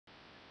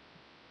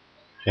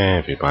Hey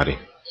everybody,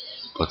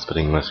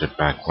 Blood-Spitting Lizard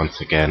back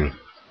once again.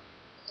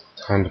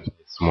 Time to play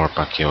some more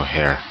Bucky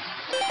Hare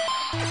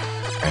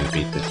and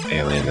beat this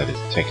alien that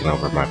is taking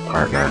over my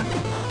partner.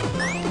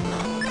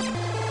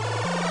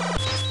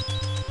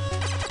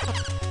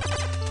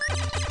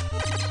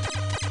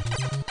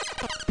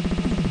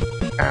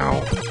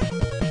 Ow.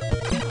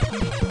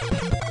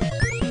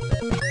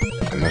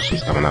 I know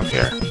she's coming up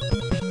here.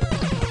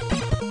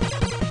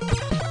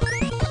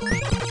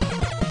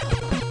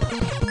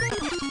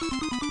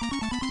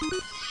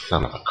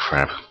 Son of a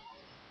crap.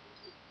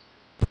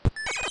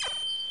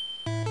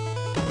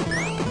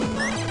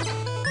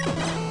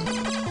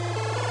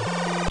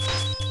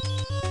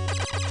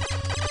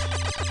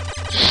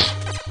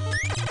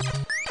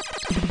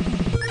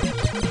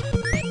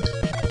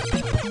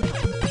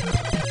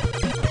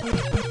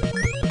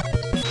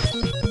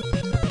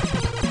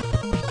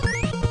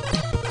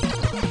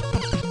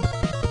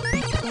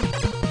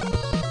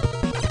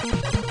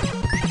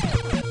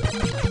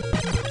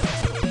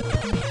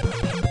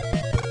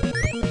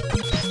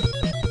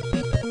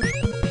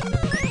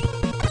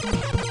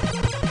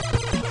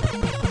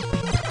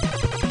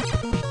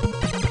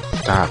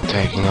 Stop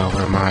taking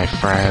over my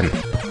friend.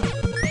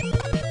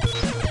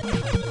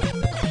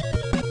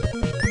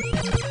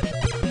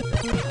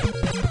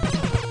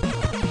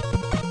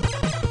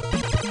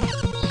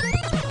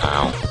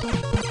 Ow.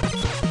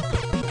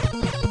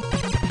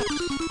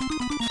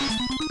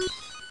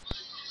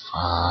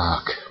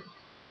 Fuck.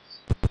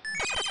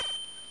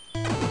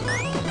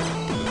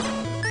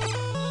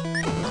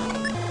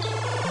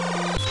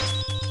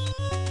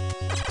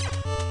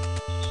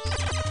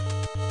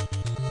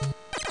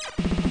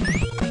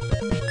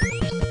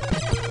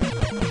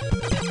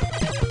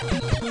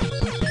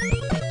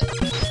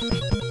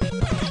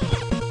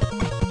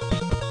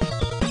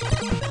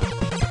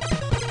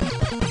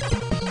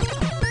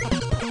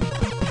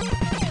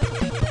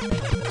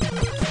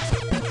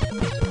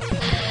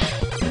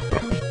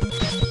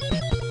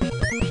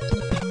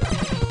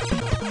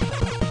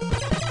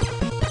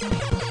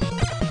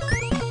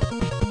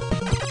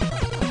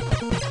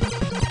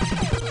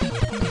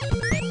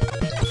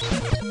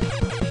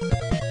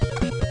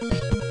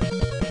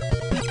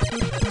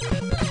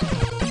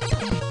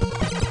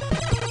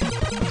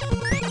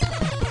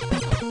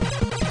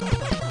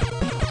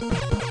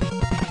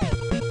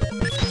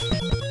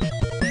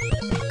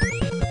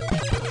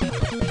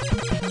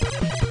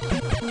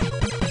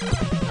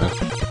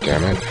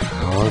 Damn it,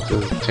 how long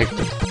does it take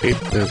to beat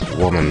this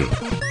woman?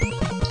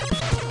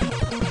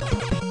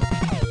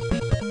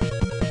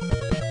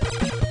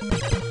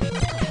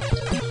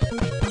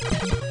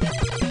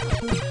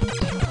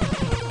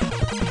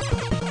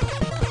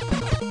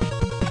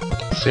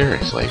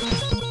 Seriously?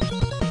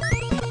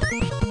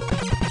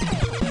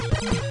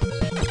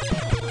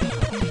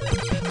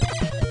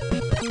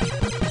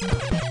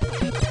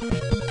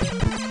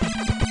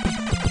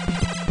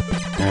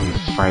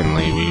 And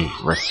finally we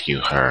rescue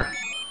her.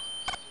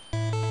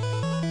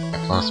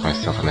 I've lost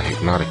myself in a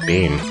hypnotic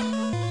beam.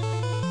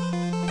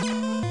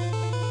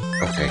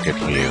 Okay, good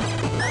for you.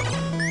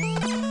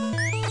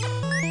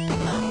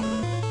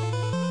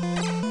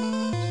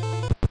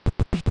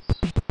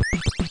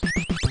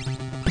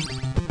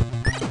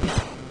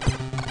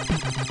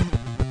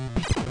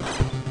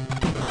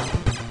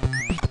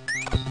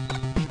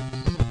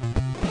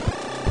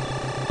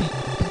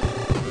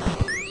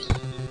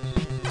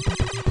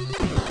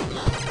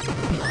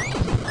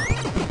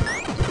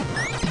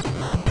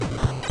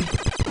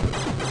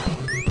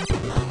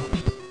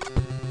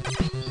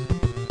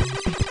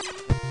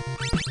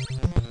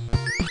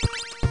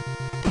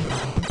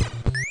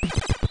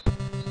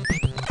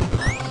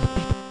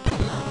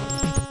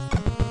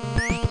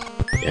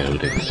 Yeah, who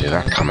didn't see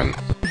that coming?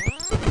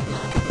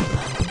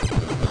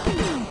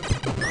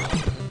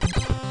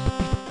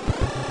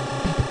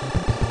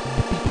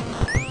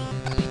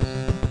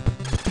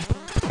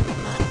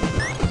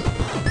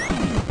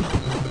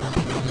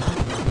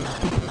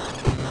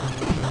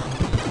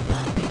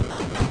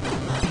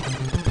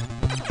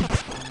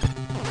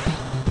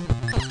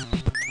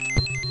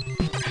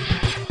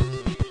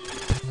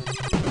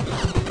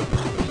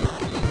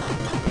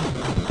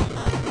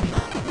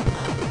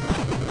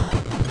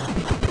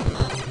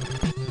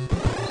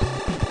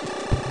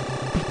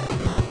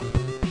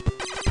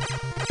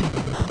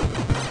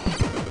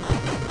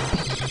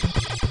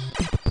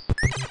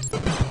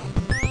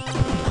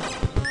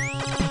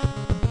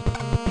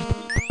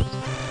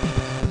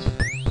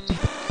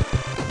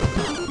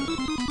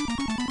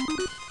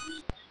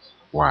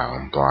 Wow,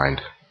 I'm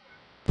blind.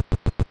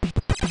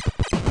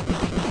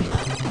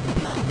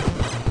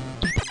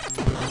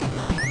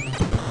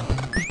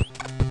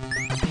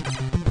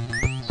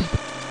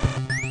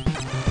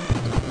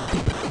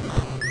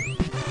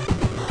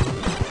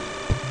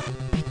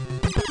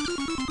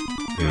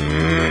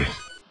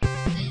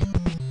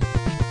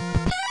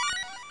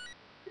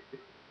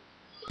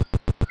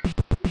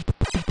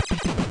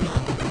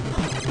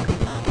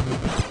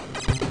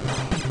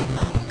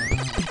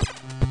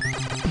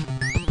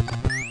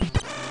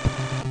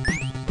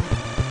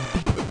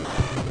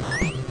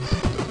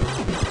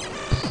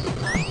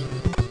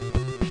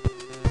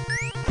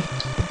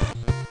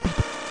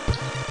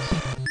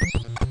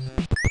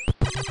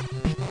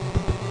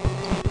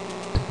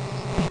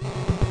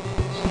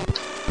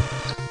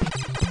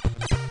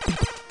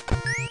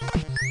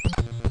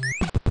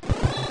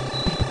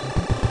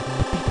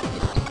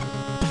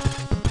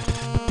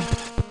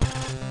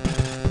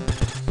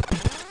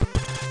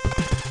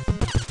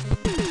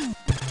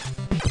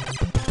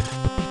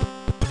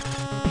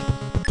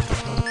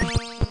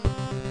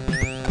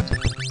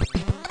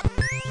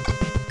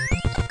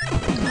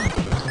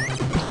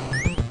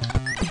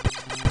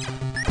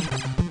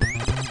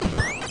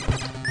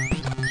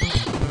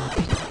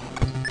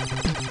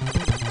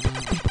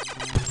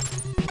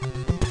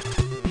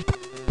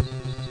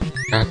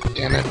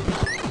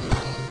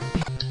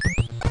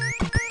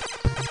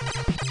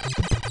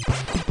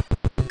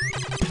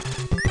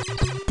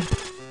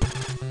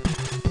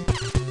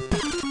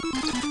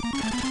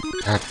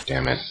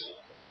 damn it.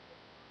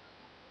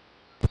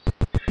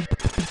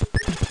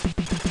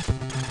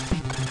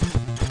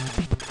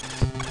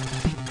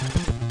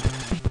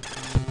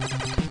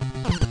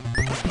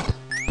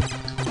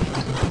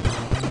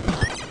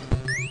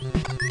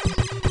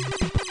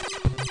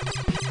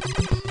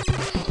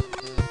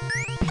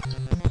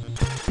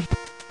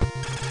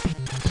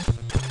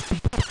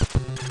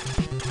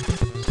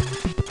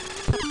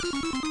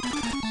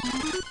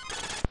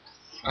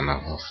 Son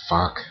of a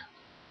fuck.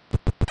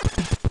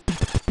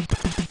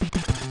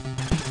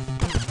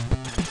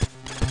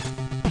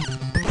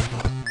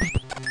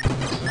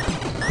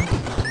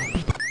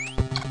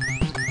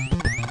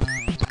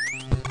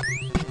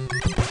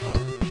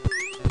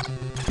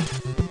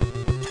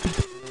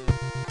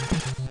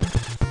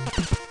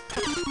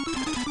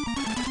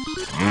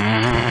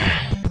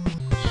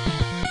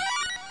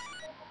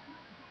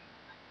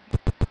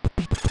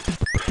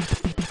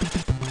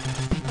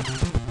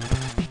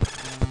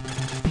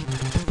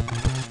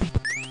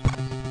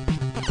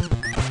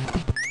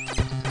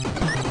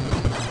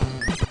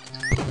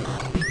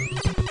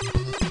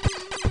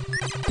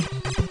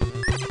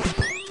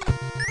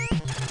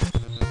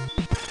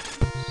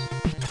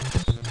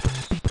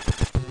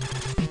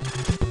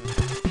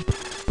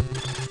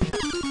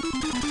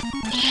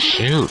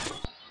 Shoot.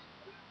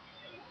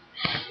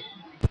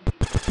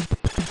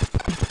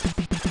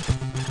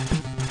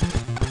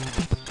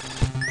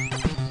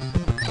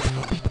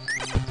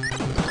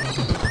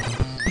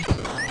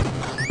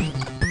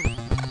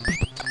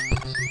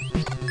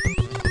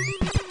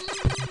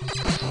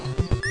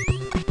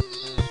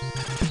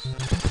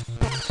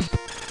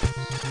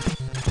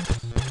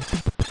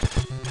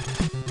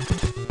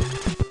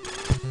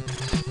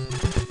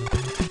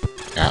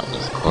 That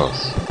was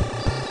close.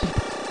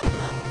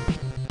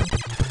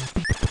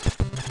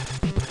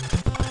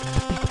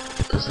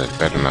 Because it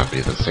better not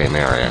be the same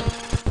area.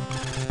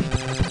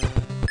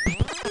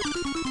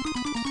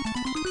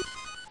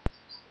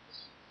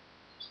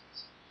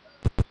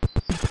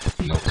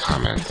 No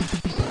comment.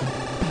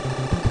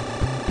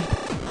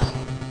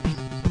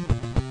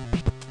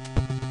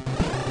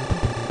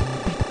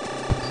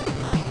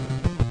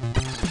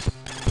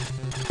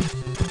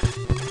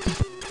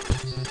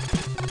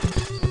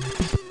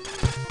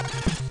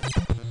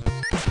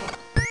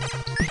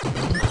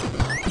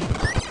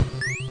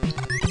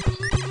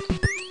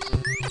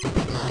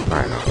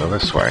 Alright, now go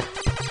this way.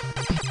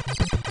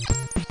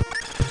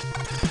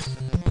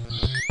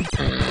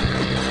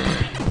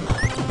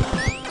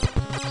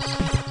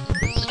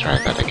 Let's try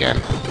that again.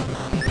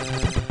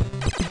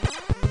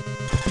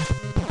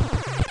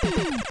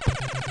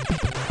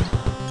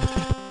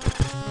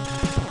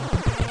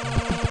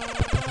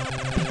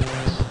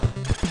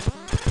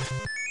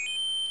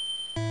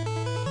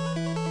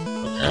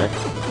 Okay.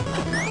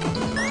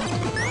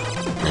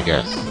 I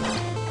guess.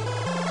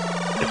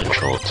 The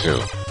control too.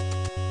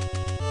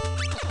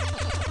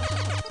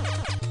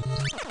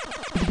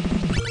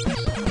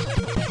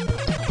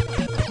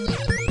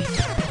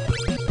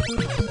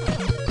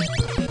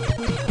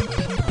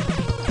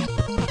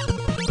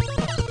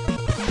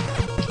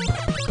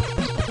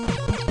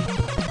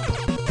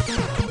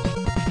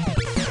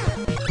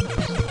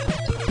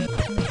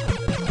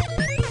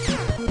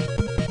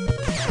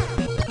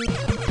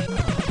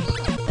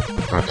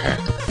 Okay,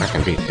 I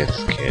can beat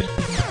this kid.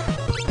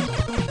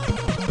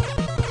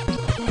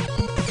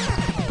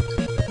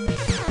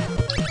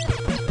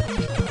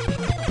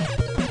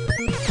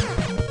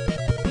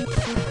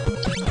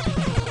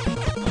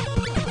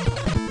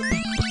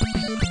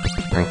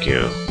 Thank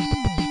you.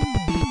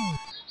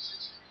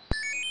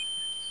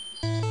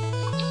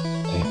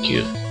 Thank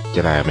you.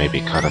 Did I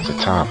maybe cut at the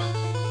top?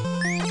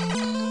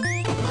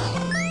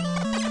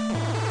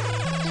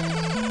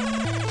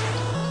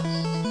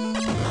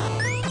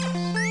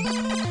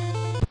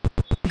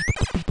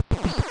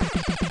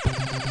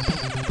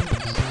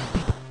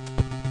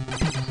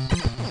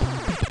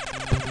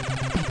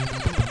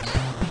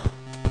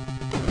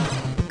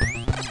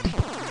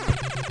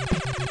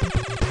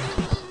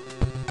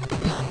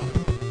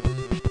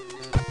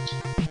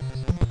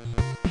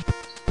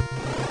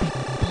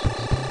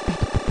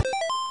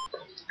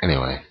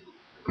 Anyway,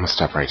 I'm gonna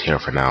stop right here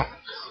for now.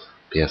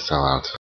 BSL out.